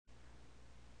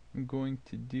I'm going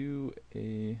to do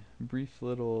a brief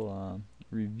little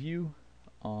review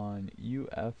on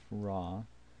UFRaw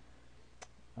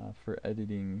for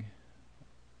editing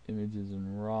images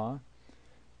in RAW.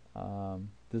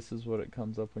 This is what it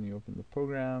comes up when you open the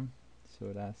program. So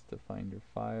it asks to find your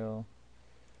file.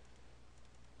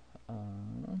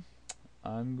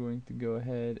 I'm going to go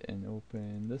ahead and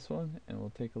open this one, and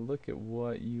we'll take a look at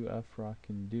what UFRaw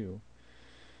can do.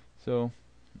 So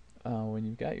when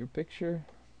you've got your picture,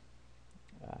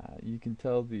 you can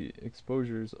tell the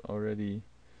exposure is already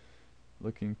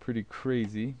looking pretty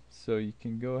crazy, so you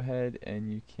can go ahead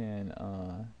and you can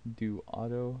do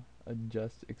auto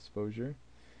adjust exposure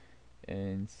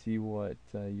and see what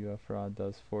UFRaw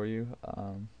does for you.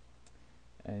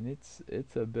 And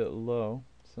it's a bit low,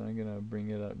 so I'm gonna bring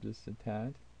it up just a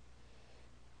tad.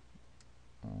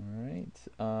 Alright,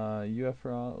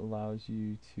 UFRaw allows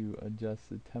you to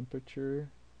adjust the temperature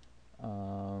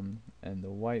and the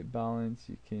white balance.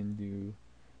 You can do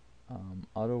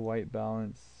auto white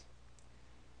balance,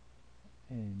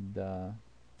 and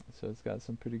so it's got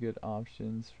some pretty good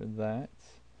options for that.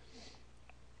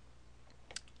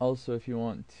 Also, if you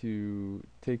want to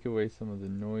take away some of the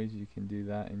noise, you can do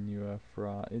that in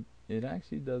UFRaw. It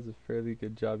actually does a fairly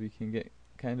good job. You can get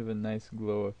kind of a nice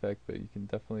glow effect, but you can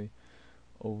definitely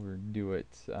overdo it.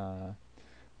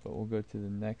 But we'll go to the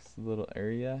next little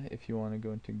area. If you want to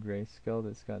go into Grayscale,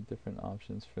 that's got different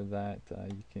options for that.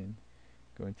 You can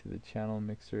go into the channel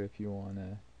mixer if you want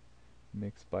to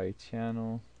mix by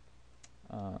channel.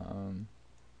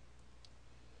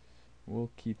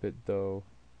 We'll keep it though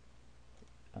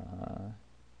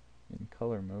in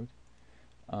color mode.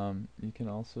 You can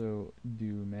also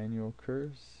do manual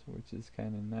curves, which is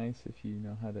kind of nice if you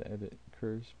know how to edit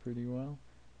curves pretty well.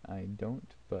 I don't,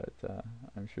 but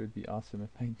I'm sure it'd be awesome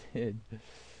if I did.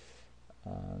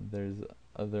 There's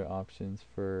other options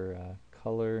for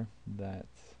color that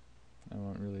I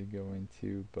won't really go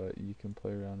into, but you can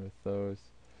play around with those.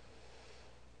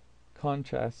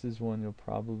 Contrast is one you'll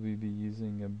probably be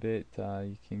using a bit.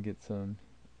 You can get some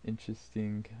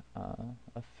interesting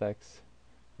effects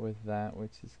with that,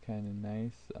 which is kind of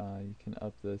nice. You can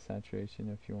up the saturation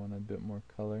if you want a bit more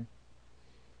color.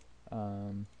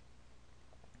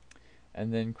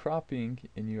 And then cropping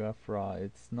in UFRaw,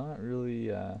 it's not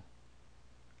really, I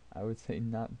would say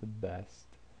not the best,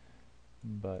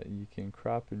 but you can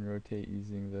crop and rotate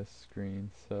using this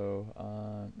screen. So,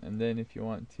 and then if you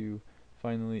want to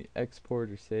finally export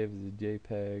or save as a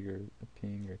JPEG or a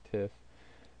PNG or TIFF,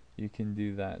 you can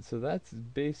do that. So that's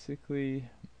basically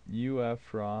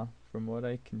UFRaw. From what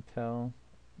I can tell,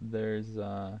 there's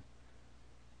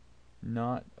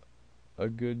not a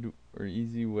good or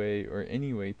easy way or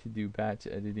any way to do batch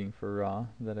editing for RAW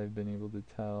that I've been able to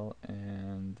tell,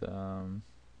 and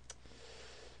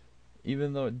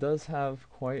even though it does have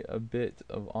quite a bit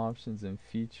of options and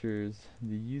features,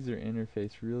 the user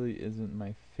interface really isn't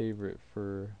my favorite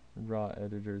for RAW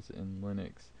editors in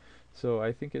Linux. So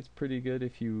I think it's pretty good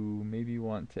if you maybe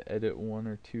want to edit 1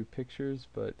 or 2 pictures,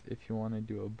 but if you want to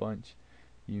do a bunch,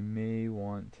 you may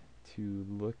want to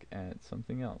look at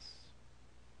something else.